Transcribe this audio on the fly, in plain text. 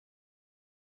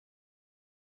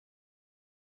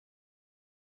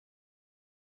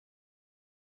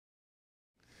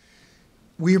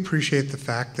We appreciate the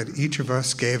fact that each of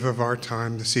us gave of our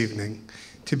time this evening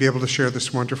to be able to share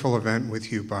this wonderful event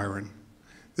with you, Byron.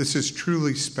 This is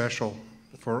truly special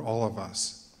for all of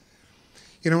us.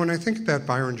 You know, when I think about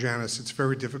Byron Janis, it's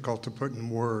very difficult to put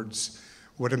in words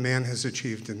what a man has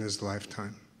achieved in his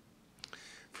lifetime.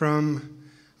 From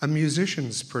a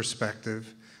musician's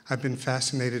perspective, I've been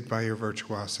fascinated by your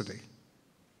virtuosity.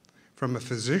 From a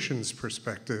physician's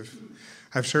perspective,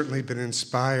 I've certainly been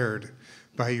inspired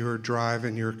by your drive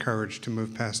and your courage to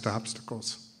move past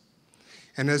obstacles.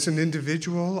 And as an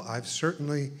individual, I've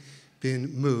certainly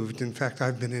been moved. In fact,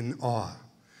 I've been in awe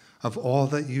of all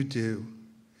that you do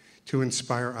to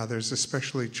inspire others,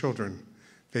 especially children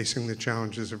facing the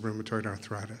challenges of rheumatoid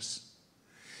arthritis.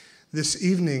 This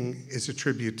evening is a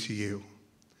tribute to you,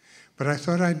 but I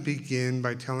thought I'd begin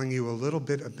by telling you a little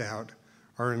bit about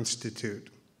our institute.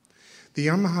 The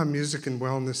Yamaha Music and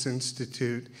Wellness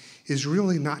Institute is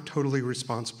really not totally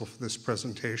responsible for this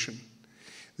presentation.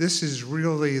 This is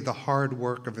really the hard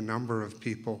work of a number of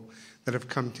people that have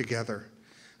come together.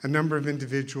 A number of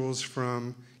individuals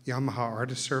from Yamaha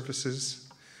Artist Services.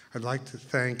 I'd like to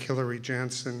thank Hillary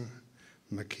Jansen,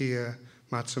 Makia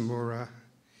Matsumura,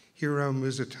 Hiro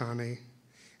Muzutani,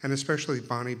 and especially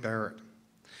Bonnie Barrett.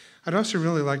 I'd also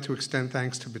really like to extend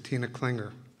thanks to Bettina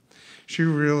Klinger. She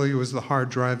really was the hard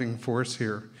driving force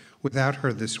here. Without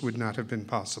her, this would not have been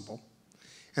possible.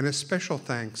 And a special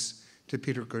thanks to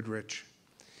Peter Goodrich.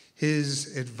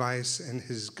 His advice and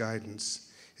his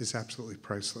guidance is absolutely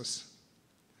priceless.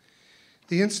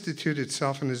 The Institute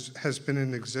itself has been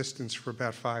in existence for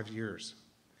about 5 years.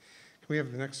 Can we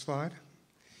have the next slide?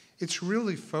 It's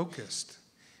really focused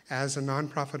as a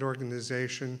nonprofit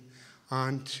organization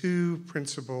on two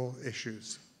principal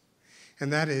issues,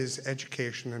 and that is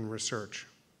education and research.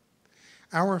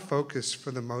 Our focus,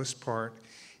 for the most part,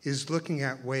 is looking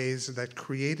at ways that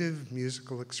creative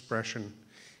musical expression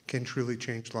can truly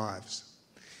change lives.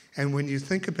 And when you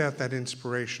think about that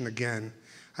inspiration, again,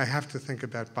 I have to think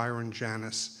about Byron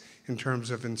Janis in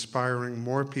terms of inspiring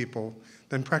more people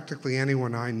than practically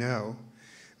anyone I know,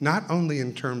 not only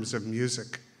in terms of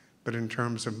music, but in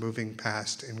terms of moving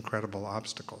past incredible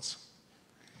obstacles.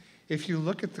 If you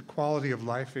look at the quality of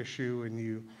life issue and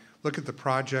you look at the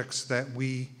projects that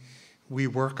we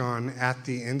work on at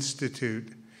the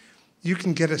Institute, you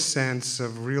can get a sense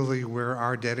of really where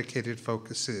our dedicated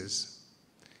focus is.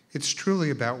 It's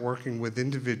truly about working with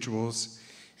individuals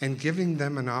and giving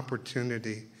them an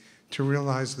opportunity to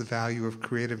realize the value of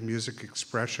creative music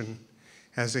expression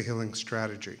as a healing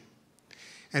strategy.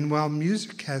 And while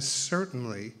music has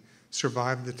certainly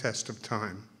survived the test of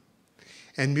time,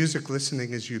 and music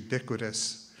listening is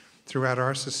ubiquitous throughout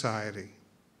our society,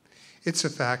 it's a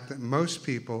fact that most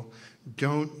people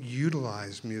don't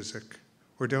utilize music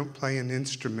or don't play an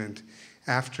instrument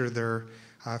after they're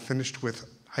finished with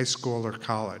high school or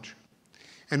college.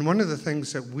 And one of the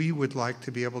things that we would like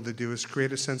to be able to do is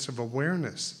create a sense of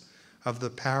awareness of the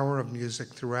power of music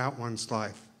throughout one's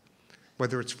life,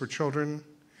 whether it's for children,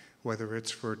 whether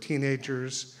it's for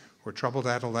teenagers or troubled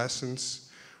adolescents,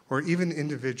 or even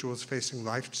individuals facing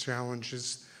life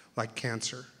challenges like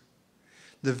cancer.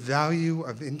 The value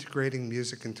of integrating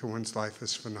music into one's life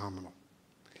is phenomenal.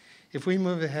 If we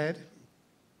move ahead,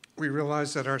 we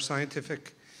realize that our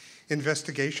scientific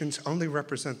investigations only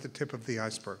represent the tip of the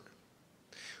iceberg.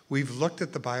 We've looked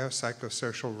at the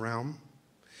biopsychosocial realm.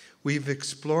 We've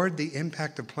explored the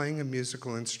impact of playing a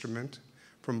musical instrument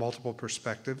from multiple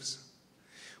perspectives.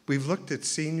 We've looked at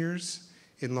seniors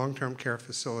in long-term care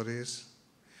facilities.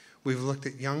 We've looked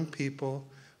at young people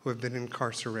who have been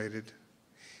incarcerated.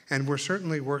 And we're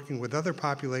certainly working with other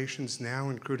populations now,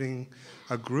 including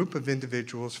a group of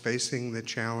individuals facing the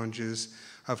challenges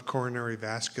of coronary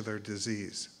vascular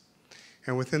disease.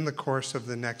 And within the course of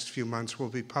the next few months, we'll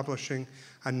be publishing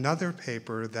another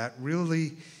paper that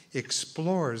really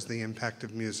explores the impact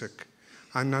of music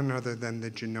on none other than the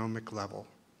genomic level.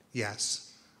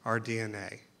 Yes, our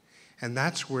DNA. And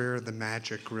that's where the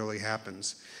magic really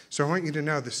happens. So I want you to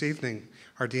know this evening,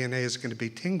 our DNA is going to be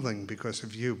tingling because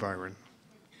of you, Byron.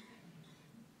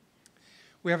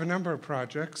 We have a number of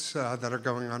projects that are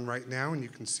going on right now, and you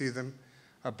can see them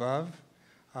above.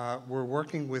 We're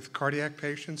working with cardiac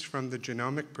patients from the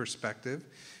genomic perspective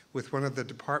with one of the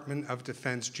Department of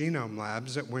Defense genome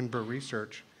labs at Winber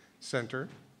Research Center.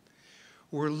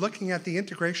 We're looking at the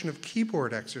integration of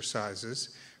keyboard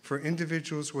exercises for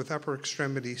individuals with upper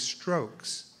extremity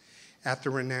strokes at the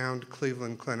renowned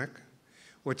Cleveland Clinic.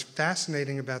 What's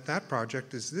fascinating about that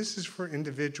project is this is for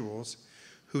individuals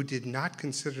who did not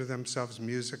consider themselves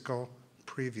musical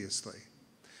previously.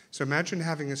 So imagine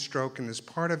having a stroke, and as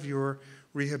part of your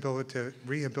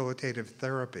rehabilitative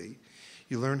therapy,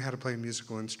 you learn how to play a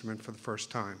musical instrument for the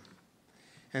first time.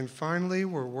 And finally,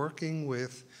 we're working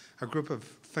with a group of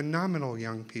phenomenal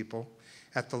young people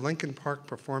at the Lincoln Park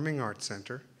Performing Arts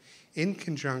Center in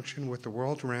conjunction with the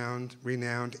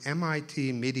world-renowned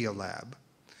MIT Media Lab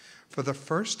for the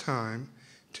first time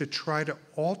to try to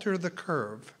alter the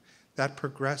curve that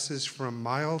progresses from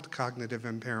mild cognitive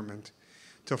impairment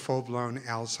to full-blown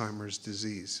Alzheimer's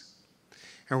disease.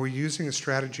 And we're using a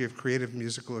strategy of creative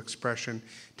musical expression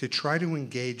to try to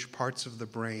engage parts of the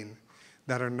brain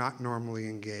that are not normally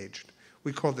engaged.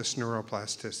 We call this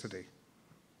neuroplasticity.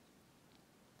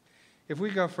 If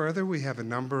we go further, we have a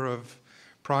number of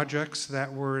projects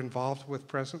that we're involved with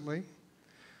presently.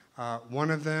 One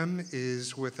of them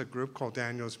is with a group called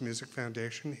Daniel's Music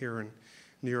Foundation here in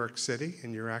New York City,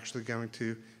 and you're actually going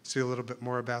to see a little bit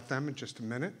more about them in just a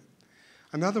minute.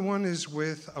 Another one is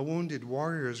with a wounded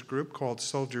warriors group called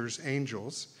Soldiers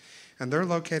Angels, and they're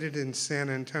located in San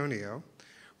Antonio,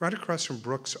 right across from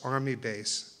Brooks Army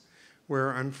Base,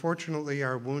 where unfortunately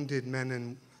our wounded men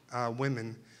and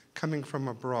women coming from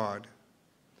abroad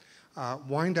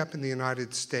wind up in the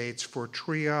United States for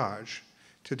triage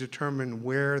to determine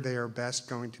where they are best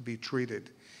going to be treated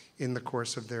in the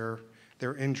course of their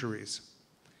injuries.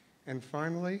 And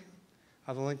finally,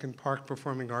 the Lincoln Park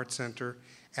Performing Arts Center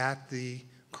at the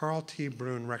Carl T.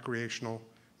 Bruhn Recreational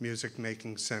Music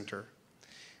Making Center.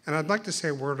 And I'd like to say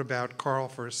a word about Carl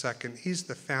for a second. He's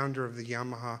the founder of the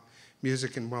Yamaha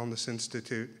Music and Wellness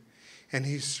Institute, and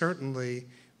he's certainly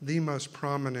the most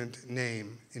prominent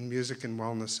name in music and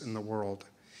wellness in the world.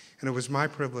 And it was my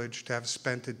privilege to have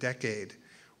spent a decade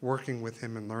working with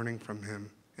him and learning from him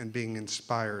and being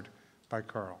inspired by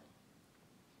Carl.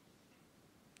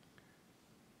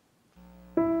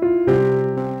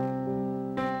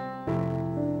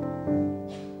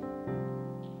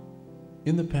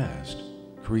 In the past,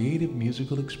 creative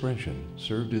musical expression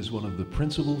served as one of the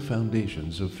principal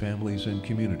foundations of families and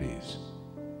communities.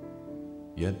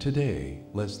 Yet today,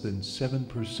 less than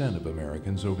 7% of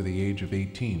Americans over the age of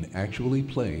 18 actually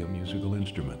play a musical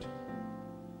instrument.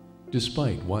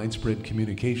 Despite widespread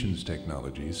communications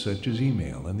technologies such as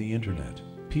email and the internet,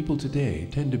 people today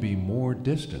tend to be more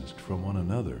distanced from one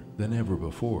another than ever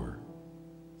before.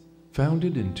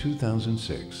 Founded in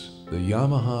 2006, the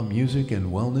Yamaha Music and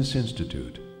Wellness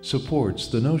Institute supports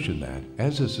the notion that,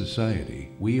 as a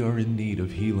society, we are in need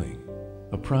of healing,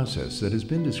 a process that has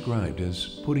been described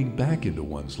as putting back into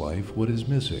one's life what is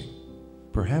missing.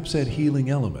 Perhaps that healing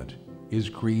element is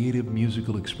creative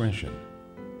musical expression.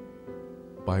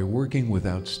 By working with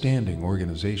outstanding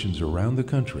organizations around the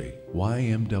country,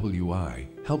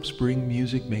 YMWI helps bring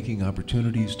music-making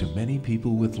opportunities to many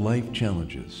people with life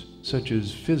challenges, such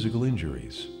as physical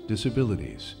injuries,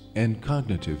 disabilities, and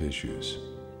cognitive issues.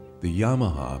 The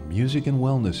Yamaha Music and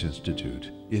Wellness Institute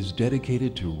is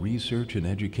dedicated to research and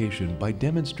education by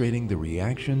demonstrating the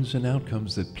reactions and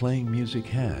outcomes that playing music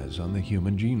has on the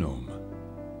human genome.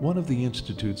 One of the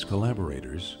Institute's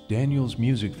collaborators, Daniel's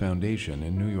Music Foundation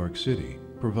in New York City,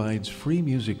 provides free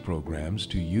music programs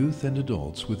to youth and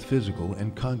adults with physical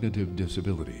and cognitive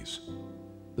disabilities.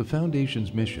 The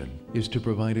Foundation's mission is to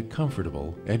provide a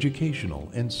comfortable,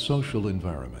 educational, and social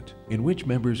environment in which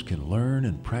members can learn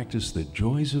and practice the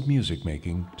joys of music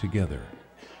making together.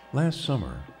 Last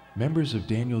summer, members of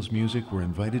Daniel's Music were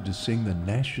invited to sing the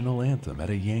national anthem at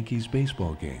a Yankees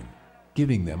baseball game,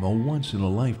 giving them a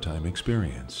once-in-a-lifetime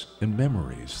experience and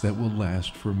memories that will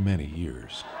last for many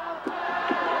years.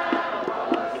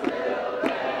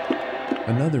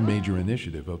 Another major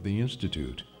initiative of the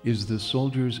Institute is the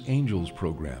Soldiers Angels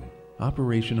program,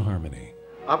 Operation Harmony.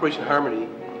 Operation Harmony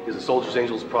is a Soldiers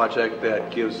Angels project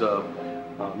that gives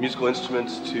musical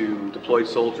instruments to deployed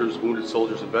soldiers, wounded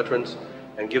soldiers, and veterans,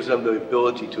 and gives them the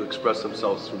ability to express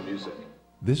themselves through music.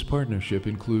 This partnership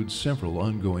includes several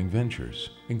ongoing ventures,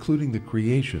 including the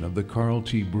creation of the Carl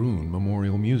T. Bruhn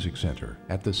Memorial Music Center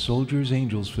at the Soldiers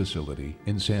Angels facility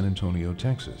in San Antonio,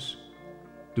 Texas,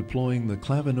 deploying the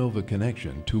Clavinova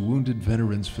Connection to wounded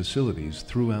veterans facilities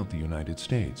throughout the United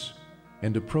States,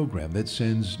 and a program that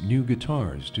sends new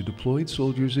guitars to deployed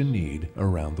soldiers in need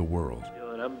around the world.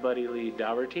 I'm Buddy Lee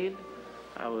Daubertine.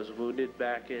 I was wounded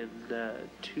back in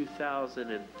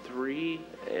 2003,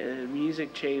 and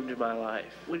music changed my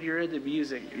life. When you're in the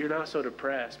music, you're not so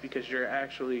depressed because you're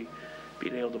actually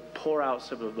being able to pour out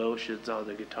some emotions on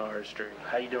the guitar string.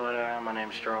 How you doing? My name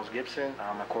is Charles Gibson.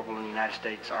 I'm a corporal in the United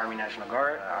States Army National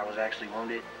Guard. I was actually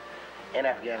wounded in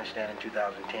Afghanistan in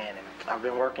 2010. And I've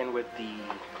been working with the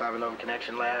Clavinova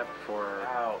Connection Lab for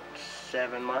about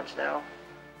 7 months now.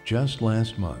 Just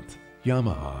last month,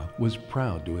 Yamaha was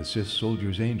proud to assist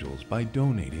Soldiers Angels by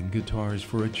donating guitars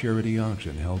for a charity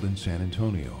auction held in San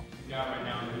Antonio. Yeah, right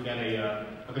now we've got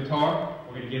a guitar.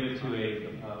 We're going to give it to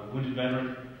a wounded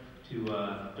veteran to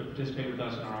participate with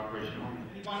us in our operation.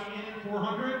 Anybody in at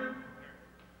 400?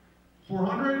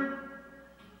 400?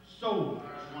 Sold.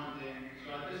 That's one thing.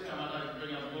 So at this time, I'd like to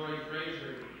bring up Lori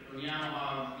Fraser from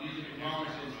Yamaha Music and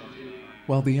Wellness Institute.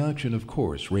 While the auction, of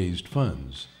course, raised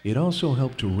funds, it also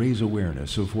helped to raise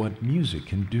awareness of what music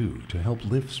can do to help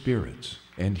lift spirits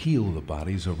and heal the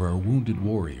bodies of our wounded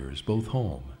warriors both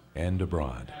home and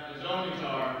abroad. The zone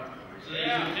guitar, so they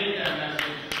can take that message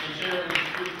and share it with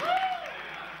the street.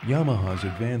 Yamaha's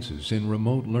advances in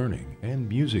remote learning and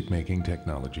music-making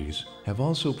technologies have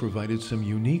also provided some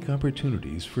unique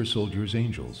opportunities for Soldiers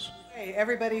Angels. Hey,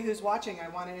 everybody who's watching, I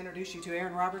want to introduce you to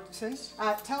Aaron Robertson.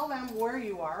 Tell them where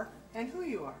you are and who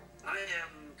you are. I am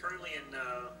currently in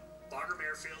Bagram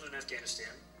Airfield in Afghanistan.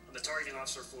 I'm the targeting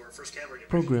officer for 1st Cavalry Division.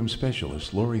 Program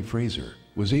specialist Lori Fraser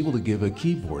was able to give a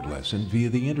keyboard lesson via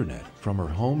the internet from her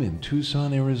home in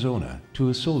Tucson, Arizona, to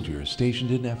a soldier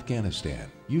stationed in Afghanistan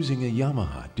using a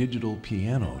Yamaha digital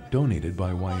piano donated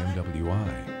by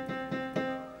YMWI.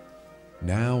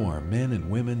 Now our men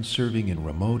and women serving in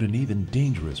remote and even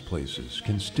dangerous places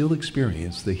can still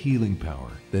experience the healing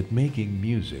power that making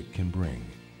music can bring.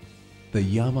 The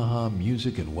Yamaha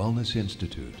Music and Wellness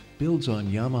Institute builds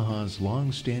on Yamaha's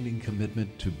long-standing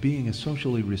commitment to being a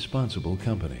socially responsible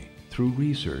company through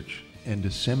research and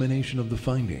dissemination of the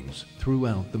findings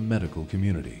throughout the medical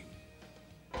community.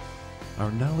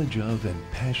 Our knowledge of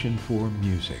and passion for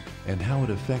music and how it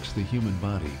affects the human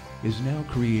body is now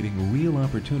creating real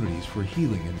opportunities for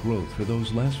healing and growth for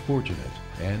those less fortunate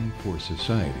and for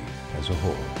society as a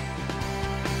whole.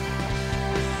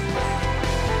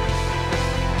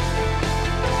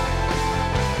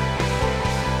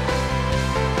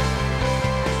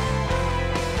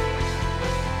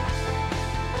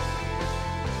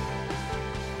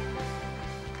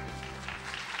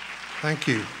 Thank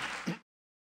you.